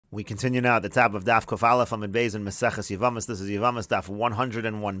We continue now at the top of Daf Kuf Aleph Amid Beis in Mesechet Yevamos. This is Yevamos Daf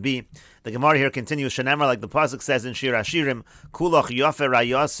 101b. The Gemara here continues Shenemar, like the pasuk says in Shir Hashirim, Kulach Yofer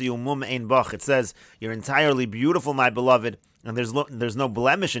Rayasi Umum Ein Bach. It says, "You're entirely beautiful, my beloved, and there's no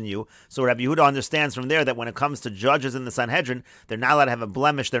blemish in you." So Rabbi Yehuda understands from there that when it comes to judges in the Sanhedrin, they're not allowed to have a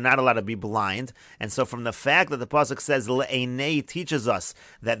blemish, they're not allowed to be blind. And so from the fact that the pasuk says Le'enei teaches us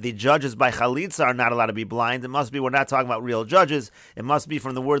that the judges by Chalitza are not allowed to be blind, it must be we're not talking about real judges. It must be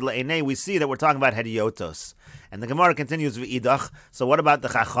from the word Le'enei we see that we're talking about Hediotos. And the Gemara continues V'idach. So what about the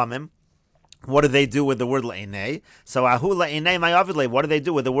Chachamim? What do they do with the word la'inei? So ahu la'inei ma'avidle. What do they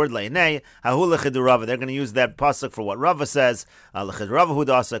do with the word la'inei? Ahu l'chidu Rava. They're going to use that pasuk for what Rava says. L'chidu Rava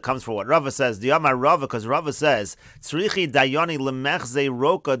hudasa comes for what Rava says. Diyamar Rava, because Rava says tzrichi dayoni lemechze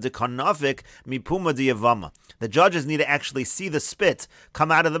roka dekanafik mipuma diyavama. The judges need to actually see the spit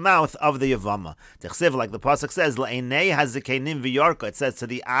come out of the mouth of the Yevama. Tichsiv, like the pasuk says, la'inei hazikenim v'yarka. It says to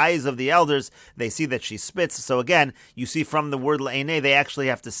the eyes of the elders, they see that she spits. So again, you see from the word la'inei, they actually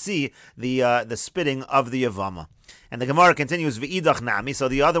have to see the spitting of the Yevama. And the Gemara continues, V'idach nami, so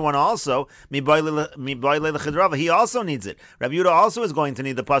the other one also, miboyle l'chidrava, he also needs it. Rabbi Yehuda also is going to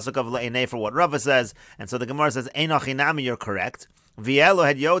need the pasuk of la'inei for what Rava says, and so the Gemara says, Einochi nami, you're correct. V'elo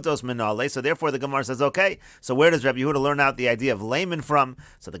had yotos minale, so therefore the Gemara says, okay, so where does Rabbi Yehuda learn out the idea of layman from?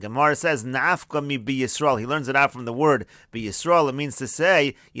 So the Gemara says, Nafka mi bi Yisrael, he learns it out from the word bi Yisrael. It means to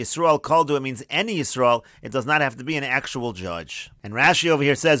say, Yisrael kaldu, it means any Yisrael, it does not have to be an actual judge. And Rashi over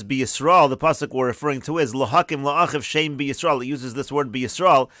here says, bi Yisrael, the pasuk we're referring to is, Lohakim la'achiv shem bi Yisrael. It uses this word bi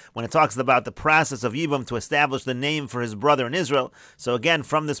Yisrael when it talks about the process of Yibam to establish the name for his brother in Israel. So again,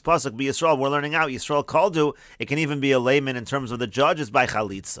 from this pasuk bi Yisrael, we're learning out Yisrael kaldu, it can even be a layman in terms of the judges by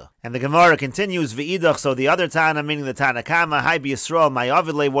Chalitza. And the Gemara continues, V'idach, so the other Tana, meaning the Tana Kama, Hai B'Yisrael,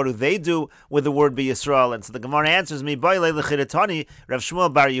 Ma'avidle, what do they do with the word B'Yisrael? And so the Gemara answers me, Boile l'chidatani, Rav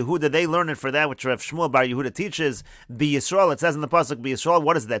Shmuel Bar Yehuda, they learn it for that which Rav Shmuel Bar Yehuda teaches, B'Yisrael. It says in the pasuk B'Yisrael,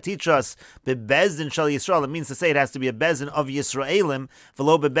 what does that teach us? Bebezdin shel Yisrael, it means to say it has to be a bezin of Yisraelim,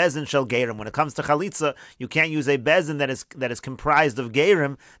 v'lo bebezdin shel Geirim. When it comes to Chalitza, you can't use a bezin that is comprised of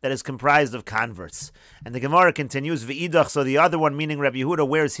Geirim, that is comprised of converts. And the Gemara continues, V'idach, so the other one, meaning Rabbi Yehuda,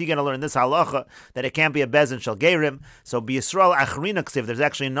 where is he going to learn this halacha that it can't be a bezin shel Geirim? So B'Yisrael achrina ksiv. There's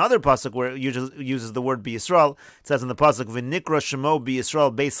actually another pasuk where it uses the word B'Yisrael. It says in the pasuk V'nikra shemo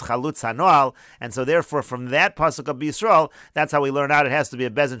B'Yisrael beis chalutz hanoal. And so therefore, from that pasuk of B'Yisrael, that's how we learn out it has to be a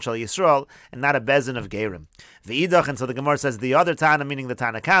bezin shel Yisrael and not a bezin of Geirim. V'idach, and so the Gemara says the other Tana, meaning the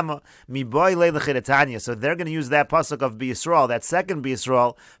Tana Kama, mi boy le l'chidatanya. So they're going to use that pasuk of B'Yisrael, that second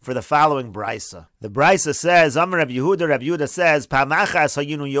B'Yisrael, for the following brisa. The brisa says, Amar Rabbi Yehuda says, Pamachas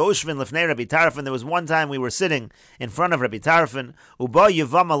hayinu yoshvin lifnei Rabbi Tarfon. There was one time we were sitting in front of Rabbi Tarfon, uba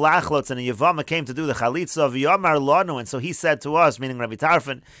Yevama lachlotz, and a Yevama came to do the chalitza, v'yamar lanu, and so he said to us, meaning Rabbi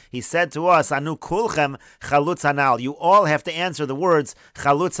Tarfon, he said to us, Anu kulchem chalutz hanal. You all have to answer the words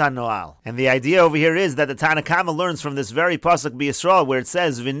chalutz hanoal. And the idea over here is that the Tana Kama learns from this very pasuk B'Yisrael, where it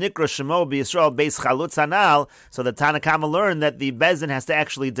says, V'nikra shemo B'Yisrael beis chalutz hanal. So the Tana Kama learned that the bezin has to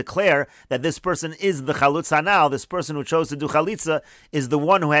actually declare that this person is the chalutz hanal, this person who chose to do chalitza is the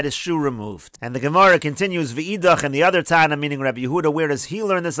one who had his shoe removed. And the Gemara continues, V'idach, and the other Tana, meaning Rabbi Yehuda, where does he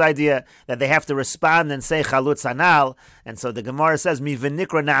learn this idea that they have to respond and say chalutz hanal? And so the Gemara says, Mi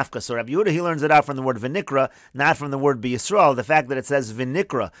v'nikra nafka. So Rabbi Yehuda, he learns it out from the word v'nikra, not from the word B'Yisrael. The fact that it says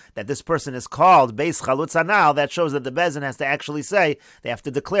v'nikra, that this person is called beis chalutz hanal, that shows that the bezin has to actually say, they have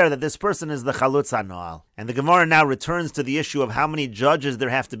to declare that this person is the chalutz hanal. And the Gemara now returns to the issue of how many judges there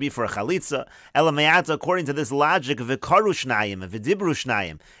have to be for a chalitza. Elamayata, according to this logic, v'karu shnayim, v'dibru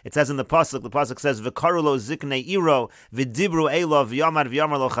shnayim. It says in the pasuk says, v'karu lo ziknei iro, v'dibru elo,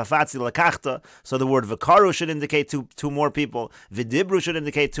 v'yamar lo chafatzi lakachta. So the word v'karu should indicate two more people. V'dibru should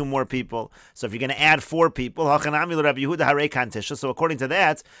indicate two more people. So if you're going to add four people, hachanami l'Rabbi Yehuda harei kantisha. So according to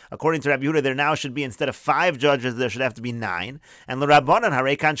that, according to Rabbi Yehuda, there now should be, instead of 5 judges, there should have to be 9. And l'Rabbanan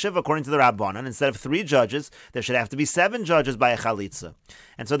harei kan shiva, according to the Rabbanan, instead of 3 judges, there should have to be 7 judges by a chalitza.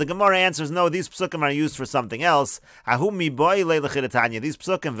 And so the Gemara answers, no, these psukim are used for something else. Ahu mi boy le l'chidatanya. These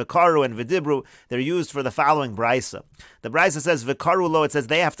psukim, v'karu and v'dibru, they're used for the following brisa. The brisa says, v'karu lo, it says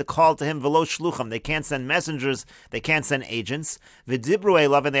they have to call to him v'lo shlucham. They can't send messengers, they can't send agents. V'dibru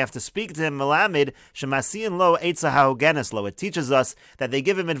elav, and they have to speak to him, melamid, shemasiyin lo eitza ha'ogenes lo. It teaches us that they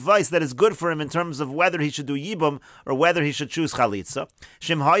give him advice that is good for him in terms of whether he should do yibum or whether he should choose chalitza.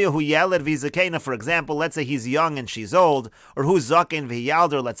 Shim haya hu yeled v'zakena, for example, let's say he's young and she's old, or hu zaken v'yalda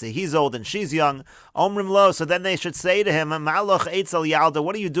elder. Let's say he's old and she's young. Omrim lo. So then they should say to him, Malach Eitzel Yalda,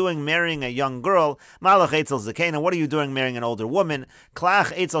 what are you doing marrying a young girl? Malach Eitzel Zakena, what are you doing marrying an older woman?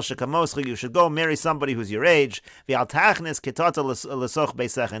 Klach Eitzel Shekamoschi, you should go marry somebody who's your age. V'al tachnis kitata l'soch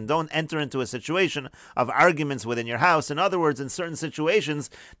beisech, and don't enter into a situation of arguments within your house. In other words, in certain situations,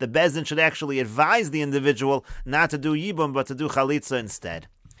 the Bezdin should actually advise the individual not to do Yibum, but to do Chalitza instead.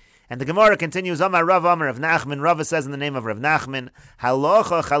 And the Gemara continues, Amar Rav Amar Rav Nachman. Rava says in the name of Rav Nachman,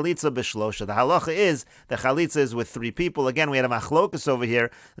 Halacha Chalitza b'shlosha. The halacha is, the Chalitza is with 3 people. Again, we had a machlokus over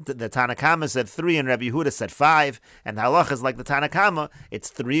here. The Tanakama said 3 and Rabbi Yehuda said 5. And the halacha is like the Tanakama, it's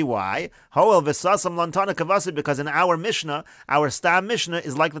 3. Why? Hoel v'sasam lantana kavasi, because in our Mishnah, our Stam Mishnah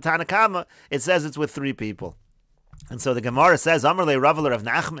is like the Tanakama. It says it's with 3 people. And so the Gemara says, Amrle Rava Rav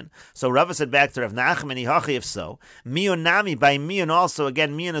Nachman. So Rava said back to Rav Nachman, Ihachi, if so. Miyun nami, by miyun also,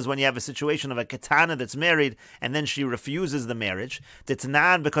 again, miyun is when you have a situation of a katana that's married, and then she refuses the marriage.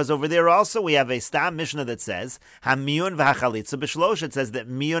 Titnan, because over there also we have a Stam Mishnah that says, Ha-miyun v'ha-chalitza b'shlosh. It says that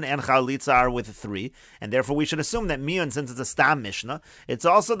miyun and chalitza are with 3, and therefore we should assume that miyun, since it's a Stam Mishnah, it's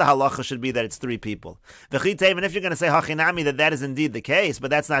also the halacha should be that it's 3 people. V'chitev, and if you're going to say hachinami, that is indeed the case, but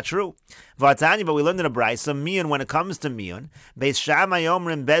that's not true. V'atani, but we learned in a brayso, so miyun, when it comes to miyun, Beis Shammai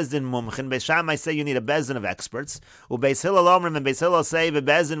omrim bezdin mumchin. Beis Shammai say you need a bezdin of experts. Ubeis Hillel omrim, and Beis Hillel say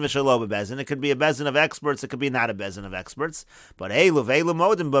bezdin v'shelo bezdin. It could be a bezdin of experts. It could be not a bezdin of experts. But elu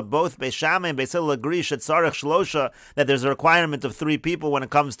modim. But both Beis Shammai and Beis Hillel agree shetzarech shlosha, that there's a requirement of 3 people when it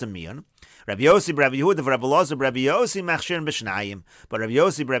comes to miyun. Rabbi Yossi, Rabbi Yehuda, Rabbi Elazar, Rabbi Yossi machshirin b'shnayim. But Rabbi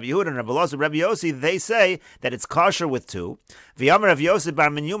Yossi, Rabbi Yehuda, and Rabbi Elazar, Rabbi Yossi, they say that it's kosher with 2. V'yamar Rav Yosef bar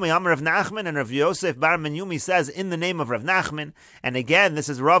Menyumi, Amar Rav Nachman, and Rav Yosef bar Menyumi says in the name of Rav Nachman. And again, this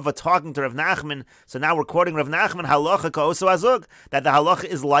is Rava talking to Rav Nachman. So now we're quoting Rav Nachman, halacha ka'osu azug, that the halacha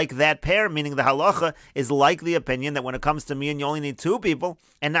is like that pair, meaning the halacha is like the opinion that when it comes to miyun, you only need 2 people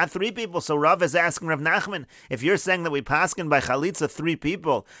and not 3 people. So Rav is asking Rav Nachman, if you're saying that we paskin by chalitza 3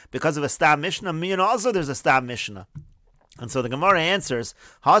 people because of a Stam Mishnah, miyun also there's a Stam Mishnah. And so the Gemara answers,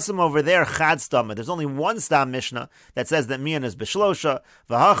 Hasam over there, Chad Stama. There's only one Stam Mishnah that says that Mian is Bishlosha,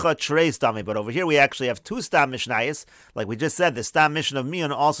 Vahacha Trei Stami. But over here we actually have 2 Stam Mishnayos. Like we just said, the Stam Mishnah of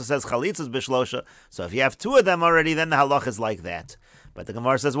Mian also says Chalitza is Bishlosha. So if you have 2 of them already, then the halach is like that. But the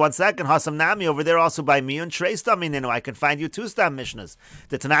Gemara says, 1 second, Hasam Nami over there also by Miyun Trei Stami Ninu. I can find you 2 Stam Mishnahs.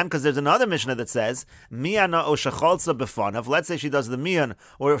 The Tanam, because there's another Mishnah that says, Miyana o Shecholza Befonav. Let's say she does the Miyun,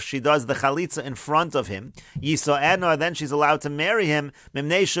 or if she does the Chalitza in front of him. Yiso'ena, then she's allowed to marry him,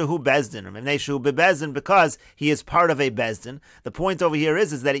 Mimnei Shehu Bezdin, or Mimnei Shehu Bebezdin, because he is part of a Bezdin. The point over here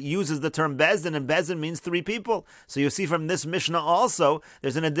is that it uses the term Bezdin, and Bezdin means 3 people. So you see from this Mishnah also,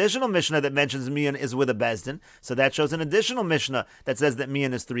 there's an additional Mishnah that mentions Miyun is with a Bezdin. So that shows an additional Mishnah that says that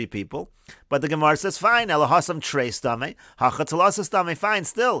Mian is 3 people. But the Gemara says, fine, Elahasam Trei Stame, Hachatolasa Stame, fine,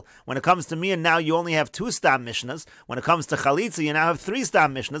 still. When it comes to Mian, now you only have 2 Stam Mishnahs. When it comes to Chalitza, you now have 3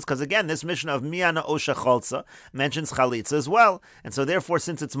 Stam Mishnahs, because again, this Mishnah of Mian Osha Cholza mentions Chalitza as well. And so therefore,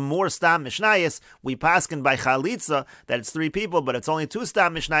 since it's more Stam Mishnayos, we paskin by Chalitza that it's 3 people, but it's only 2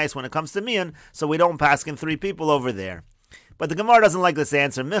 Stam Mishnayos when it comes to Mian, so we don't paskin 3 people over there. But the Gemara doesn't like this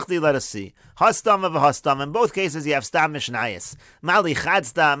answer. Michli, let us see. Hastam of hastam. In both cases, you have stam mishnayis. Mali chad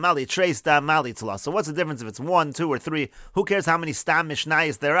stam, mali trei stam, mali tla. So what's the difference if it's 1, 2, or 3? Who cares how many stam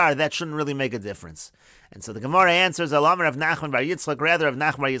mishnayis there are? That shouldn't really make a difference. And so the Gemara answers, Alamar of Nachman bar Yitzchak, rather of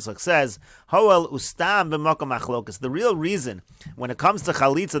Nachman bar Yitzchak says, Hoel ustam b'makom achlokas. The real reason, when it comes to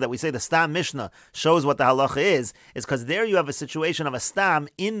chalitza, that we say the stam mishnah shows what the halacha is because there you have a situation of a stam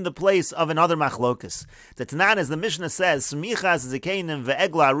in the place of another machlokas. The Tanan, as the Mishnah says, smichas zikeinim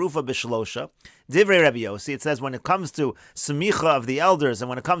ve'egla arufa b'shlosha. Divrei Rabbi Yossi, it says when it comes to smicha of the elders and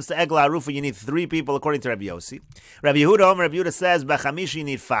when it comes to egla arufa, you need 3 people according to Rabbi Yossi. Rabbi Yehuda, Rabbi Yehuda says b'chamishi you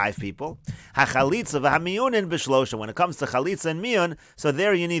need 5 people. Hachalitza v'hamiyunin b'shlosha. When it comes to chalitza and miyun, so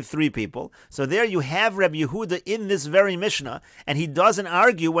there you need 3 people. So there you have Rabbi Yehuda in this very Mishnah, and he doesn't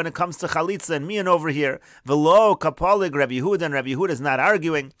argue when it comes to chalitza and miyun over here. V'lo kapolig Rabbi Yehuda, and Rabbi Yehuda is not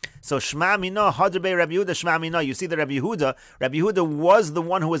arguing. So Shema Mina, Hadrabe Rabbi Yehuda, Shema Mina. You see that Rabbi Yehuda was the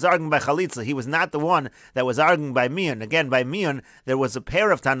one who was arguing by Chalitza. He was not the one that was arguing by Mian. Again, by Mian, there was a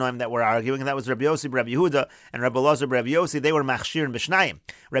pair of Tanoim that were arguing, and that was Rabbi Yossi, Rabbi Yehuda, and Rabbi Elazar, Rabbi Yossi. They were Machshir and Bishnayim.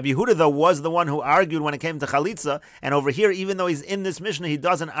 Rabbi Yehuda, though, was the one who argued when it came to Chalitza, and over here, even though he's in this Mishnah, he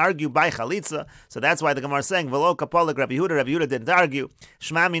doesn't argue by Chalitza. So that's why the Gemara is saying, V'lo kapolik Rabbi Yehuda didn't argue.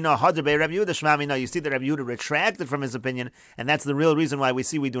 Shema Mina, Hadrabe Rabbi Yehuda, Shema Mina. You see that Rabbi Yehuda retracted from his opinion, and that's the real reason why we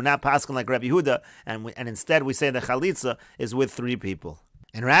see we do not paskin like Rabbi Yehuda, and instead we say the chalitza is with 3 people.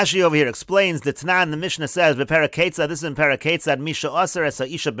 And Rashi over here explains the Tanan, the Mishnah says, "Beparaketza." This is in Paraketza. Misha Aser Esa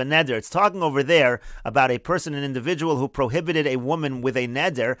Isha Beneder. It's talking over there about a person, an individual who prohibited a woman with a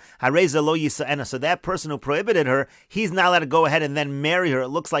neder. Hareza lo yisa'ena. So that person who prohibited her, he's not allowed to go ahead and then marry her. It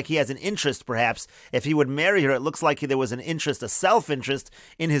looks like he has an interest, perhaps. If he would marry her, it looks like there was an interest, a self-interest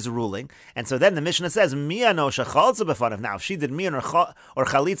in his ruling. And so then the Mishnah says, "Miyano shechalza b'fanav." Now, if she did miyan or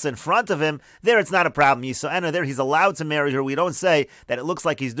chalitza in front of him, there it's not a problem. Yisa'ena, there he's allowed to marry her. We don't say that it looks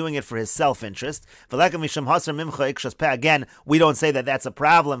like he's doing it for his self-interest. Again, we don't say that that's a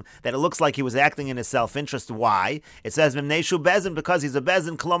problem, that it looks like he was acting in his self-interest. Why? It says, because he's a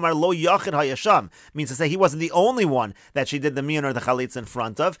bezin, klomar lo yachid hayasham. Means to say he wasn't the only one that she did the miyan or the chalitza in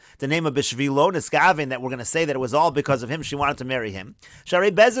front of. The name of bishvilo niskaven, that we're going to say that it was all because of him, she wanted to marry him. Sharei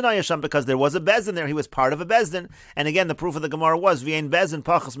bezin hayasham, because there was a bezin there, he was part of a bezin. And again, the proof of the Gemara was, v'yein bezin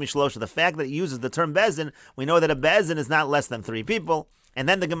pachas mishlosha. The fact that it uses the term bezin, we know that a bezin is not less than 3 people. And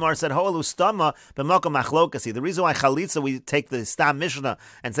then the Gemara said, "Ho'elu stama b'makom machlokasi." The reason why chalitza we take the Stam Mishnah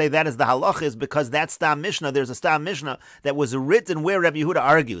and say that is the halacha is because that Stam Mishnah, there's a Stam Mishnah that was written where Rabbi Yehuda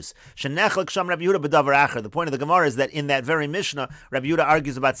argues. Shenechlek sham Rabbi Yehuda b'davar acher. The point of the Gemara is that in that very Mishnah, Rabbi Yehuda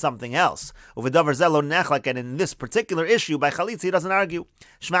argues about something else. Uvedavar zelo nechlek, and in this particular issue by chalitza he doesn't argue.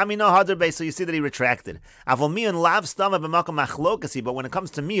 Shma mino hadar bei. So you see that he retracted. Avol miyon lav stama b'makom machlokasi. But when it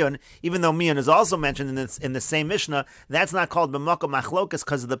comes to miyon, even though miyon is also mentioned in the same Mishnah, that's not called b'makom machlokasi,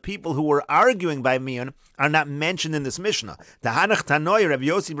 because the people who were arguing by Miyan are not mentioned in this Mishnah. Tahanach Tanoi, Rabbi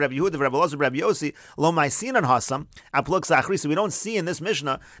Yossi, Rabbi Yehuda, Rabbi Elazar, Rabbi Yossi, Lo Maisinan Hasam, Apluk Sachri. So we don't see in this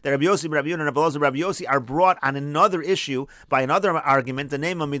Mishnah that Rabbi Yossi, Rabbi Yehuda, and Rabbi Elazar, Rabbi Yossi are brought on another issue by another argument, the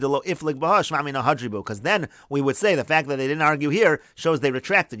name of Midalo Iflik Bahash, Mamina Hadribu, because then we would say the fact that they didn't argue here shows they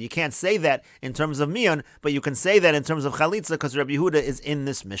retracted. You can't say that in terms of Miyan, but you can say that in terms of Chalitza because Rabbi Yehuda is in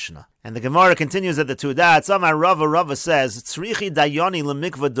this Mishnah. And the Gemara continues at the Tudat. Samar Rava says, Tzrichi Dayoni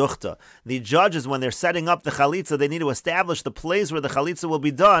lemikva duchta. The judges, when they're setting up the chalitza, they need to establish the place where the chalitza will be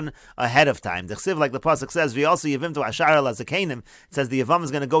done ahead of time. The chsiv, like the pasuk says, "V'yalsi yevim to ashar lazakenim." It says the Yevam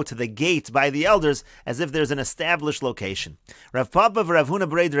is going to go to the gate by the elders as if there's an established location. Rav Papa v'Rav Huna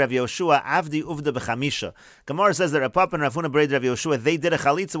Breid Rav Yoshua avdi uvda b'chamisha. Gemara says that Rav Papa and Rav Huna Breid Rav Yoshua, they did a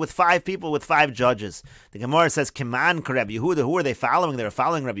chalitza with 5 people, with 5 judges. The Gemara says, "Kiman Reb Yehuda." Who are they following? They were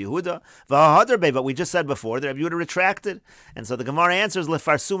following Reb Yehuda. But we just said before that Reb Yehuda retracted, and so the Gemara answers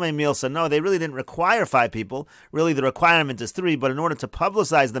lefarsume milsa. No, they really didn't require 5 people. Really, the requirement is 3, but in order to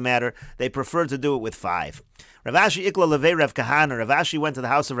publicize the matter, they preferred to do it with 5. Rav Ashi ikla levei Rav Kahana. Rav Ashi went to the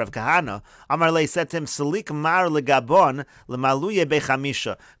house of Rav Kahana. Amar lei said to him, "Salik mar legabon lemaluye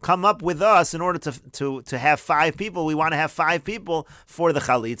bechamisha." Come up with us in order to have 5 people. We want to have 5 people for the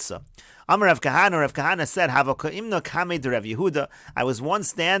chalitza. Amar Rav Kahana said, "Havakoimno kamei de Rav Yehuda." I was once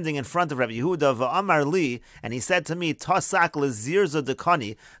standing in front of Rav Yehuda, va'amar li, and he said to me, "Tosak lezirza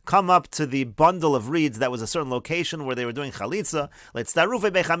dekani." Come up to the bundle of reeds. That was a certain location where they were doing chalitza. Let's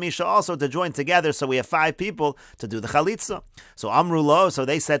tarufe bechamisha, also to join together, so we have 5 people to do the chalitza. So Amru lo, so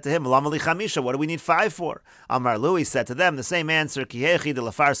they said to him, "Lamali chamisha." What do we need 5 for? Amar lu, he said to them the same answer, "Kihechi de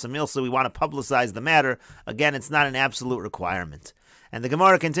lafar samil." So we want to publicize the matter. Again, it's not an absolute requirement. And the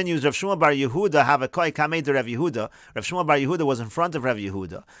Gemara continues, Rav Shmuel bar Yehuda havakoi kamei de Rav Yehuda. Rav Shmuel bar Yehuda was in front of Rav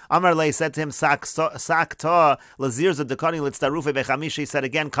Yehuda. Amar lei said to him, "Sakta lazirza dekani litztarufe bechamisha." He said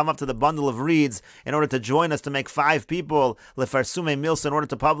again, "Come up to the bundle of reeds in order to join us to make 5 people lefarsume milsa, in order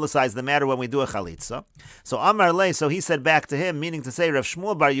to publicize the matter when we do a chalitza." So Amar lei, so he said back to him, meaning to say Rav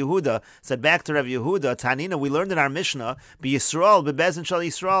Shmuel bar Yehuda said back to Rav Yehuda, Tanina, we learned in our Mishnah, be Yisrael bebezin shal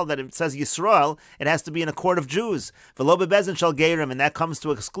Yisrael, that it says Yisrael, it has to be in a court of Jews. V'lo bebezin shal geirim, and that comes to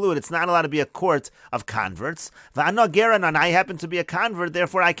exclude. It's not allowed to be a court of converts. V'ano geran, and I happen to be a convert,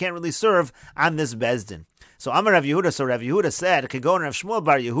 therefore I can't really serve on this bezdin. So Amar Rav Yehuda, so Rav Yehuda said, Kegon Rav Shmuel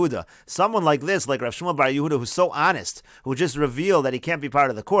bar Yehuda, someone like this, like Rav Shmuel bar Yehuda, who's so honest, who just revealed that he can't be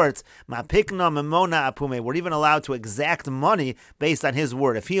part of the court, ma pikna memona apume, we're even allowed to exact money based on his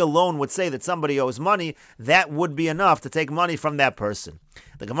word. If he alone would say that somebody owes money, that would be enough to take money from that person.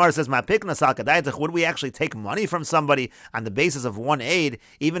 The Gemara says, "Ma pikna salkadaitach." Would we actually take money from somebody on the basis of one aid,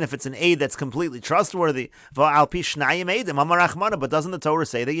 even if it's an aid that's completely trustworthy? Va'al pi shnayim eidim amar achmana. But doesn't the Torah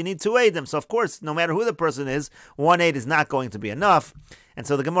say that you need 2 aidim? So of course, no matter who the person is, 1 aid is not going to be enough. And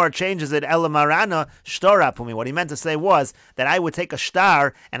so the Gemara changes it, Elamarana shtar apumi. What he meant to say was that I would take a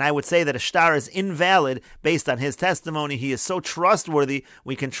shtar and I would say that a shtar is invalid based on his testimony. He is so trustworthy,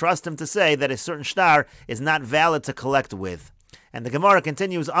 we can trust him to say that a certain shtar is not valid to collect with. And the Gemara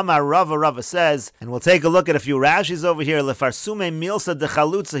continues, Amar Rava, Rava says, and we'll take a look at a few Rashis over here, Lefarsume milsa de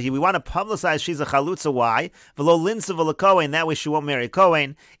chalutza. We want to publicize she's a chalutza. Why? V'lo linsa v'lo kohen, that way she won't marry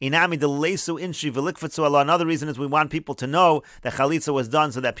Kohen. Inami de lesu inshi v'likfatzu Allah. Another reason is we want people to know that chalitza was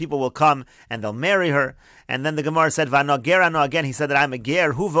done so that people will come and they'll marry her. And then the Gemara said, V'ano gerano, again he said that I'm a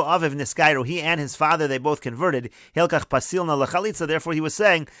ger, huva aviv niskairu, he and his father, they both converted. Hilkach pasilna lechalitza, therefore he was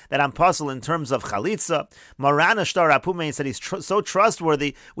saying that I'm pasul in terms of chalitza. Marana shtar apume, said he's so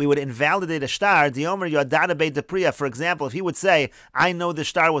trustworthy, we would invalidate a shtar. Diomer yodana be depriya, for example, if he would say, I know the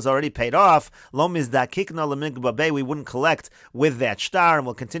shtar was already paid off, lo mizdakikna lemigbabe, we wouldn't collect with that shtar. And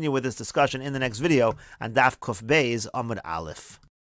we'll continue with this discussion in the next video on Daf Kuf Beis Amud Aleph.